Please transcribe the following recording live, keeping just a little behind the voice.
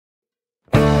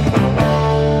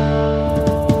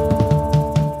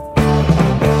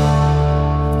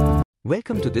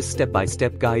Welcome to this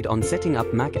step-by-step guide on setting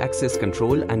up Mac access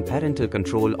control and parental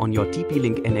control on your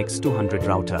TP-Link NX200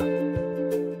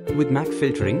 router. With Mac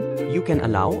filtering, you can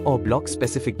allow or block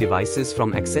specific devices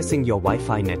from accessing your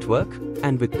Wi-Fi network,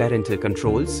 and with parental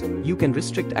controls, you can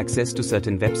restrict access to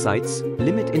certain websites,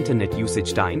 limit internet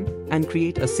usage time, and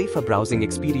create a safer browsing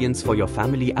experience for your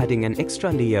family, adding an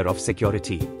extra layer of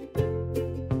security.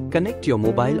 Connect your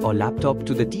mobile or laptop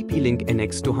to the TP-Link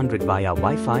NX200 via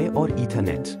Wi-Fi or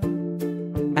Ethernet.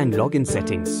 And login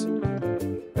settings.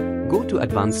 Go to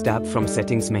Advanced tab from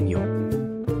Settings menu.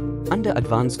 Under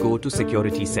Advanced, go to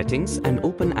Security Settings and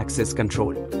open Access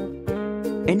Control.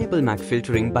 Enable Mac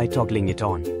filtering by toggling it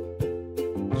on.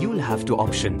 You'll have two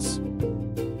options.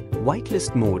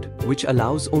 Whitelist mode, which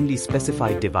allows only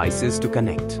specified devices to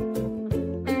connect.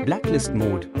 Blacklist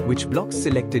mode, which blocks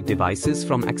selected devices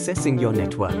from accessing your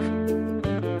network.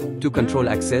 To control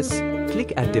access,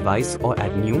 click Add Device or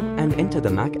Add New and enter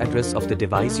the MAC address of the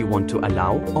device you want to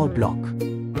allow or block.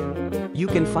 You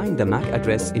can find the MAC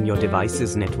address in your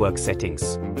device's network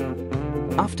settings.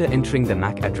 After entering the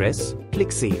MAC address,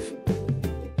 click Save.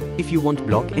 If you want to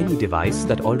block any device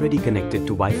that already connected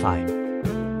to Wi-Fi,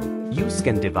 use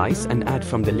Scan Device and add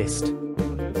from the list.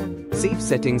 Save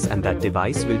settings and that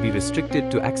device will be restricted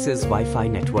to access Wi-Fi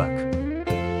network.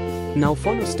 Now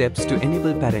follow steps to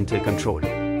enable parental control.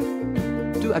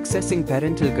 To accessing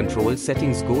parental control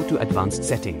settings, go to Advanced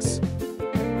Settings.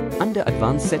 Under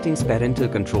Advanced Settings, Parental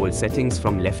Control Settings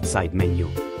from left side menu.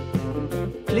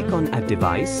 Click on Add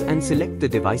Device and select the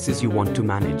devices you want to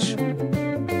manage.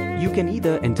 You can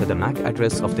either enter the MAC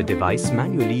address of the device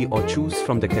manually or choose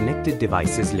from the connected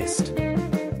devices list.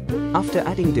 After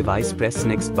adding device, press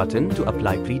Next button to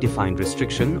apply predefined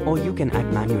restriction, or you can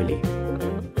add manually.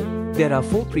 There are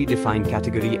 4 predefined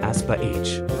categories as per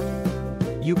age.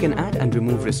 You can add and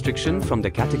remove restriction from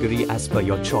the category as per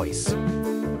your choice.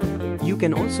 You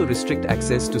can also restrict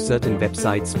access to certain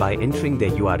websites by entering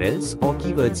their URLs or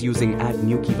keywords using Add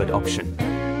New Keyword option.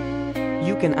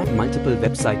 You can add multiple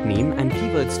website name and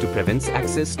keywords to prevent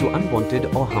access to unwanted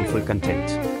or harmful content.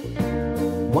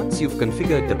 Once you've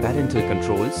configured the parental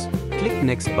controls, click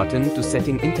Next button to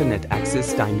setting internet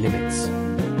access time limits.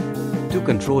 To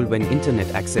control when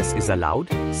internet access is allowed,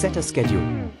 set a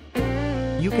schedule.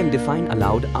 You can define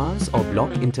allowed hours or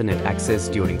block internet access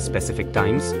during specific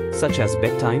times, such as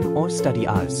bedtime or study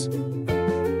hours.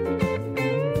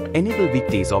 Enable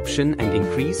weekdays option and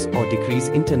increase or decrease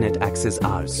internet access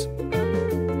hours.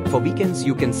 For weekends,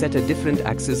 you can set a different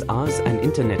access hours and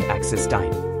internet access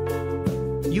time.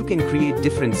 You can create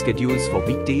different schedules for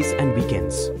weekdays and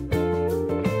weekends.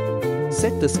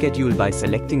 Set the schedule by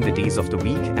selecting the days of the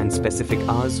week and specific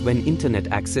hours when internet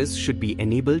access should be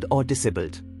enabled or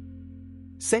disabled.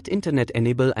 Set internet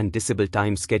enable and disable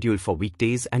time schedule for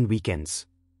weekdays and weekends.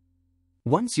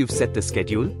 Once you've set the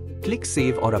schedule, click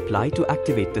Save or Apply to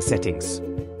activate the settings.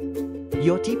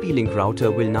 Your TP-Link router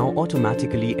will now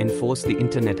automatically enforce the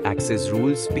internet access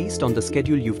rules based on the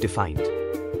schedule you've defined.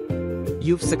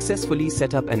 You've successfully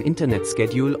set up an internet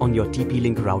schedule on your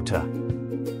TP-Link router.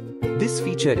 This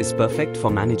feature is perfect for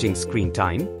managing screen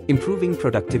time, improving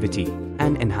productivity,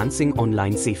 and enhancing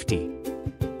online safety.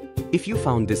 If you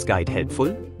found this guide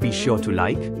helpful, be sure to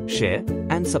like, share,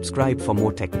 and subscribe for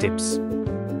more tech tips.